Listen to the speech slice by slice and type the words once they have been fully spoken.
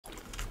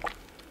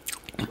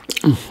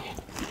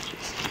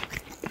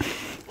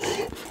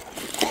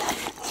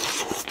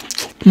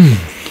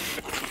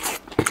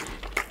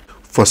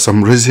For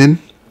some reason,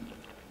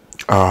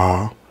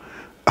 I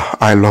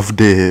love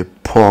the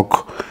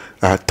pork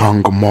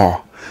tongue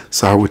more.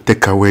 So I will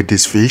take away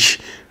this fish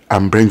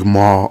and bring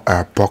more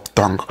pork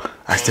tongue.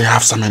 I still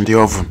have some in the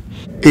oven.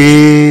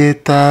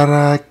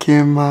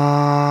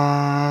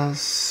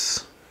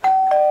 Itadakimasu.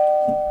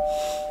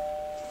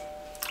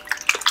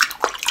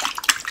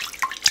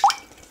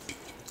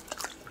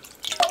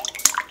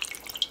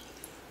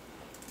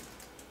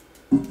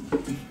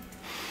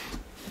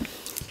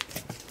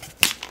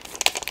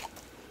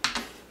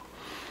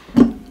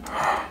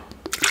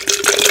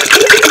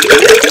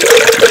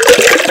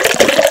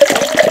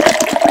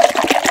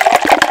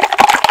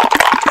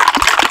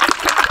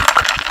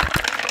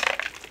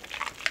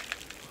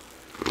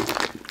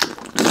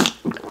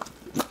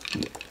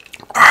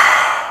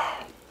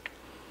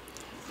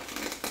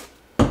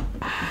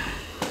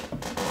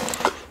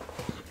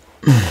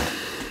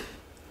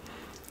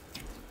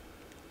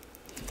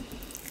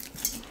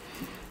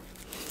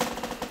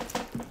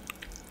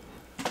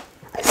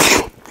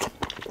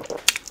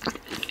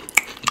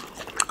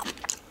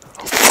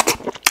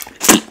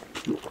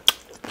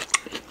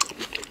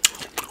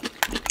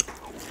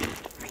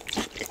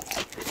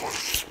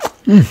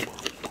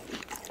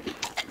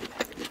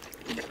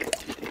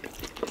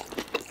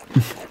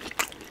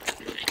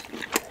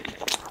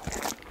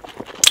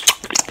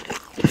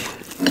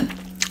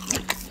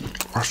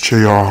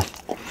 Actually, y'all.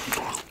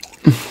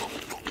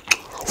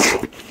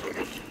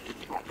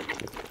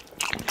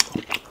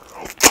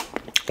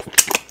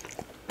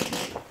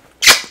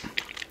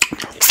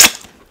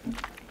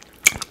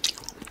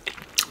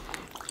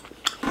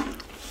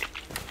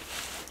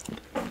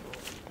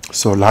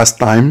 So last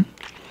time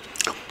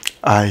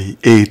I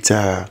ate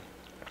a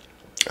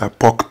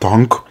pork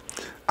tongue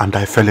and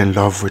I fell in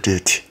love with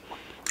it.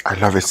 I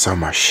love it so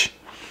much.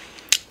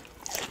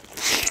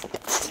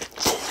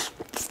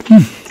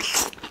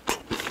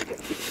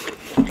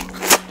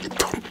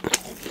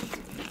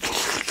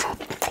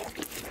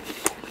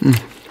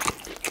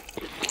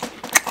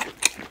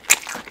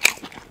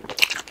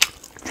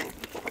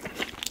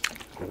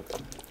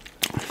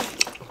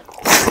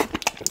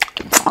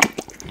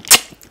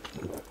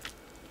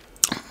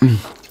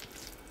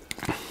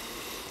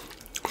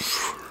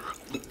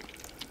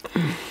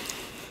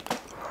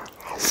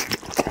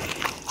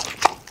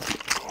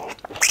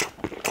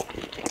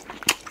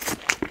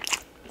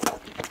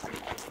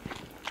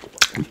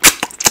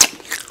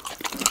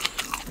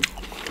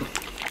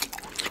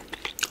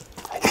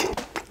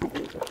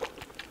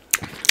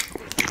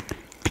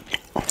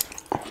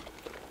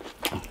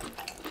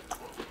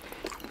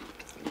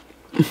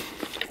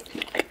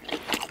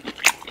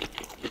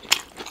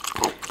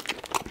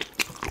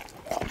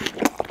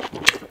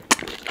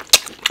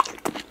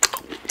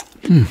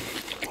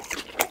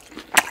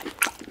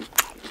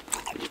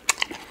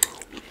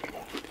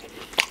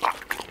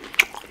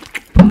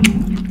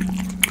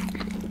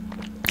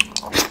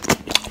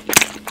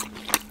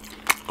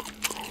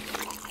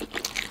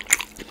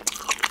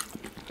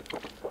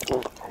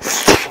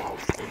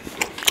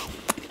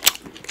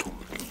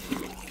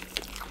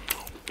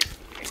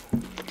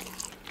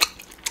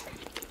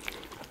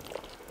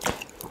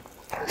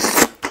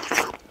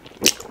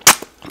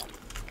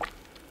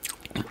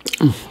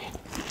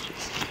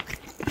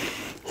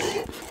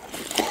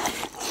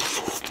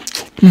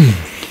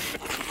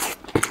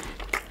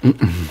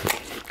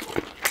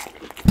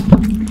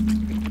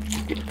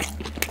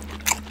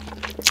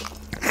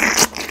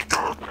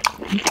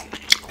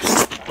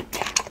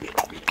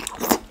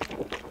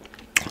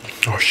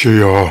 I'll show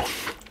y'all.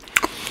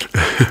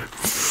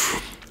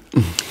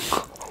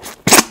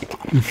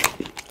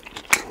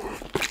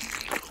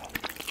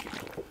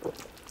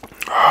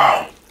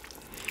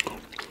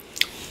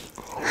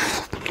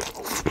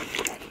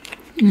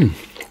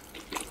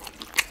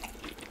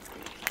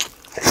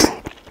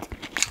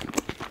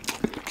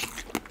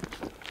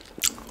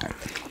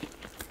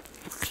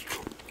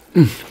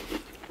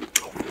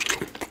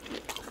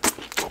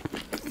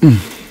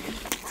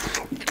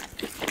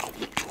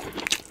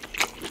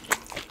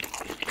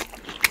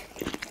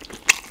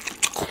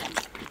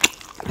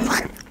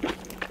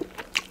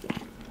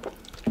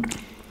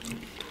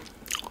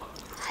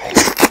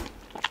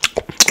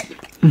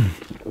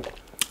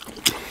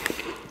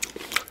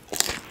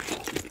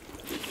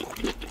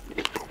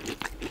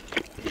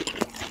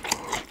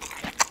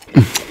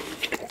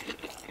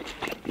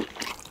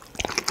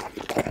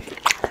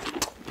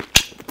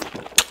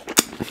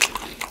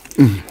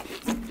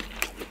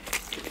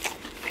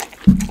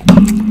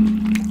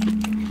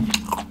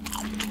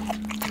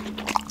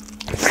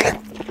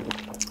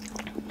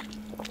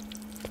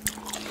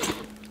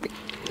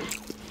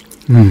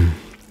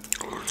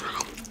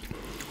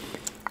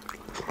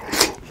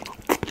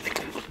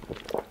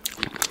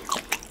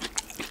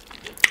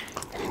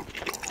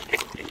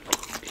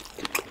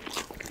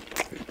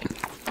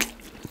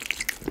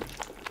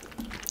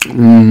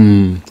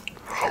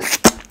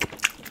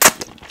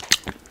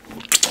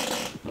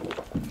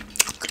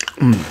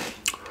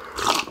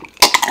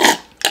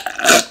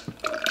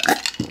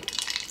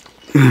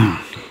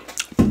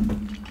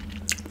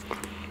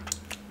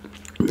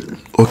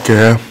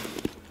 Okay,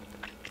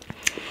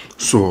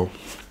 so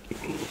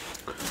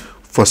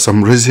for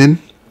some reason,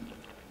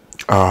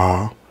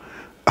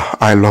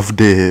 I love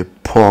the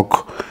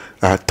pork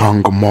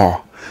tongue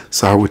more.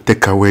 So I will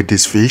take away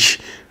this fish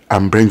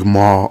and bring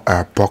more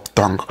pork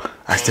tongue.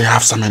 I still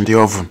have some in the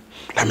oven.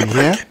 Let me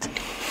break it.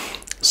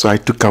 So I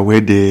took away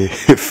the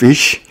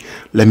fish.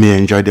 Let me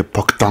enjoy the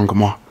pork tongue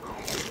more.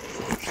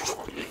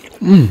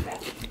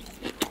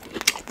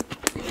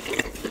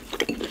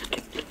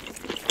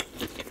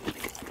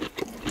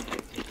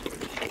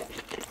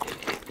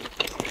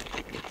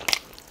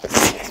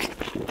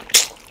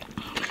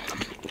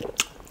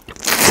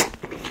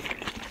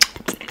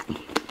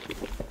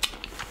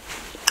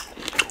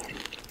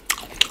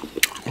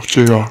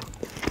 See ya.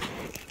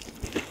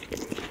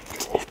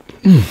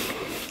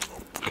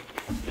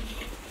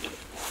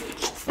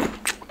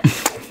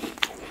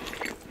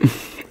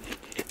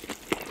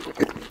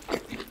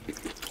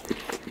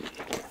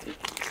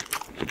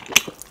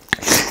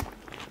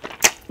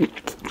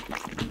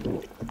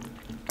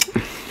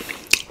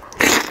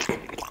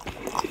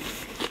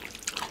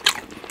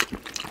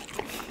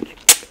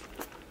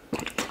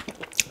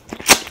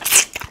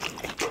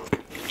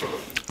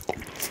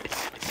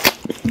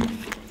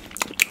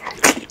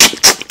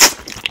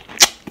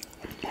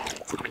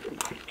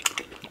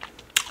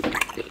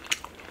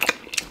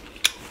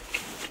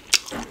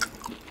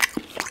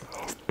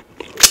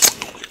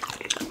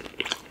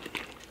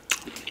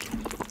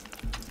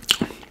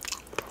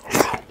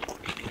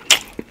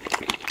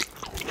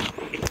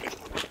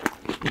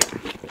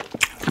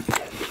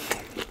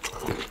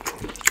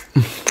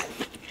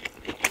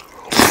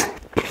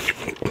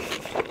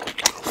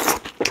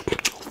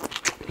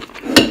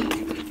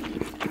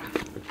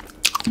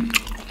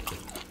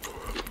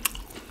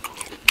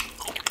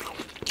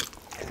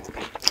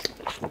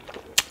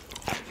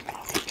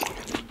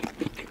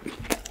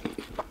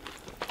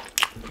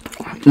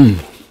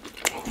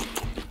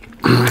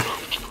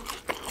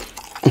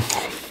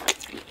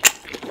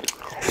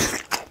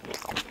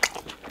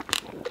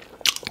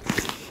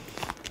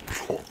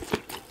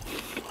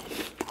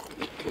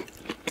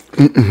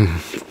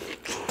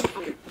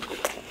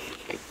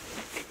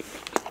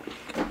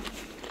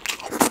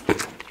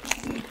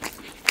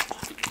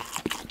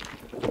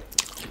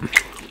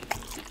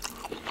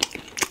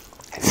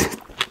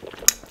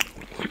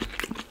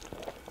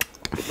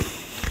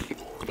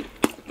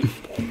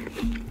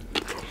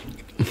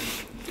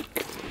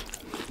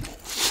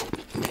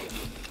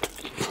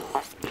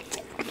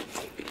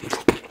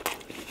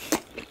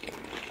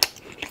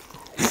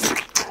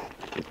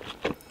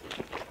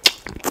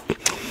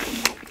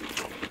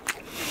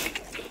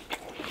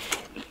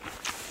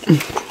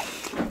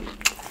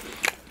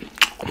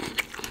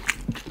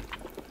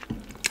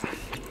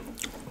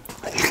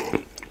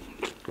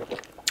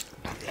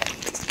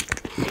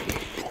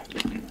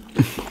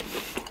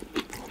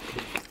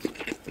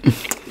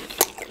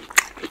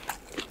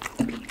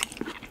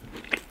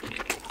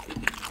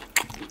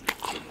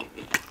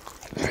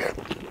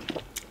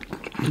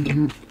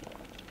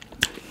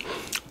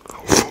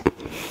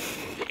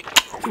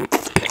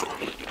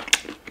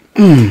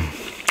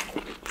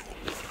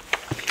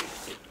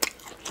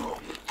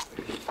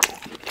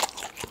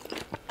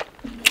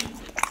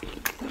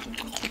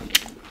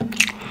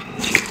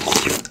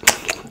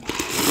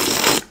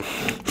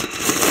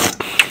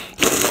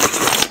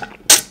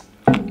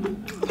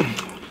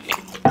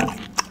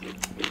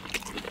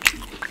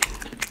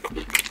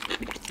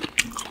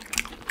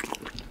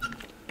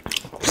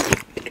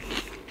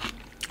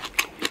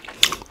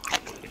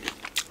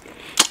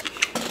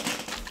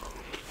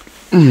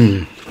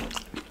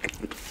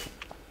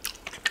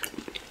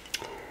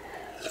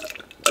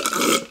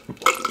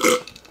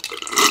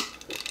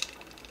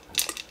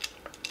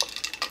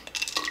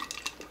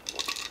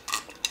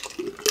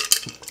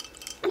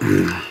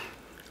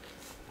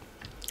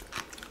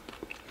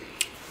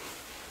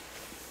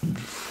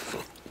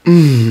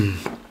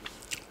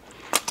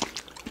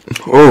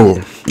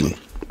 Oh,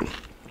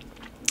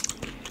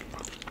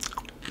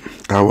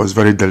 that was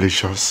very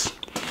delicious.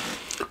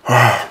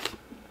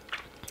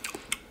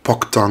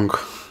 Pork tongue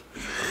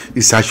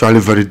is actually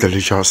very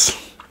delicious,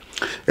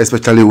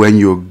 especially when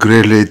you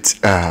grill it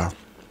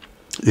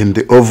in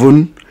the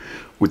oven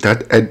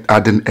without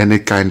adding any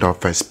kind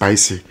of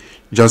spicy,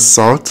 just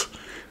salt,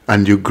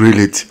 and you grill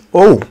it.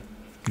 Oh,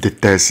 the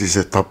taste is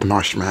a top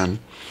notch, man.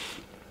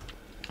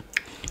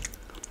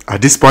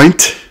 At this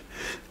point,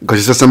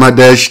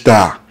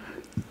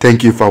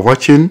 thank you for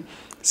watching.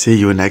 See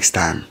you next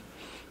time.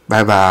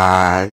 Bye bye.